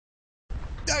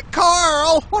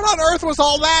Carl, what on earth was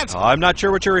all that? I'm not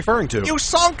sure what you're referring to. You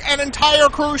sunk an entire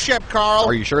cruise ship, Carl.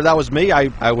 Are you sure that was me?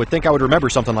 I would think I would remember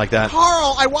something like that.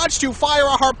 Carl, I watched you fire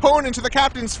a harpoon into the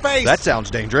captain's face. That sounds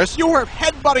dangerous. You were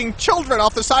headbutting children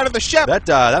off the side of the ship.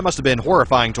 That must have been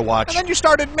horrifying to watch. And then you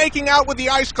started making out with the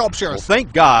ice sculptures. Well,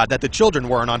 thank God that the children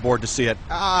weren't on board to see it.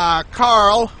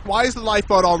 Carl, why is the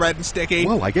lifeboat all red and sticky?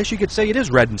 Whoa, I guess you could say it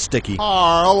is red and sticky.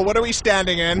 Carl, what are we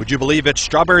standing in? Would you believe it's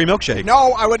strawberry milkshake?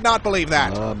 No, I would not believe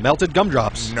that. Melted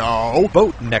gumdrops. No.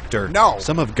 Boat nectar. No.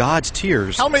 Some of God's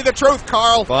tears. Tell me the truth,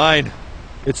 Carl. Fine.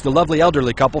 It's the lovely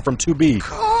elderly couple from 2B.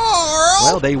 Carl!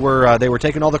 Well, they were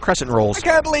taking all the crescent rolls. I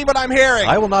can't believe what I'm hearing.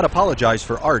 I will not apologize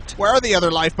for art. Where are the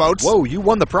other lifeboats? Whoa, you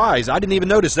won the prize. I didn't even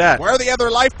notice that. Where are the other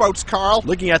lifeboats, Carl?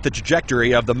 Looking at the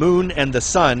trajectory of the moon and the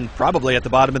sun, probably at the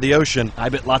bottom of the ocean. I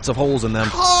bet lots of holes in them.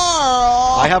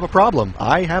 Carl! I have a problem.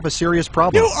 I have a serious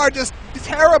problem. You are just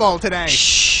terrible today.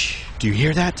 Shh! Do you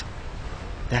hear that?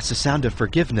 That's the sound of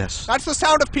forgiveness. That's the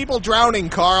sound of people drowning,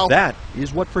 Carl. That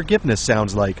is what forgiveness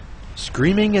sounds like.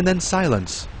 Screaming and then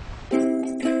silence.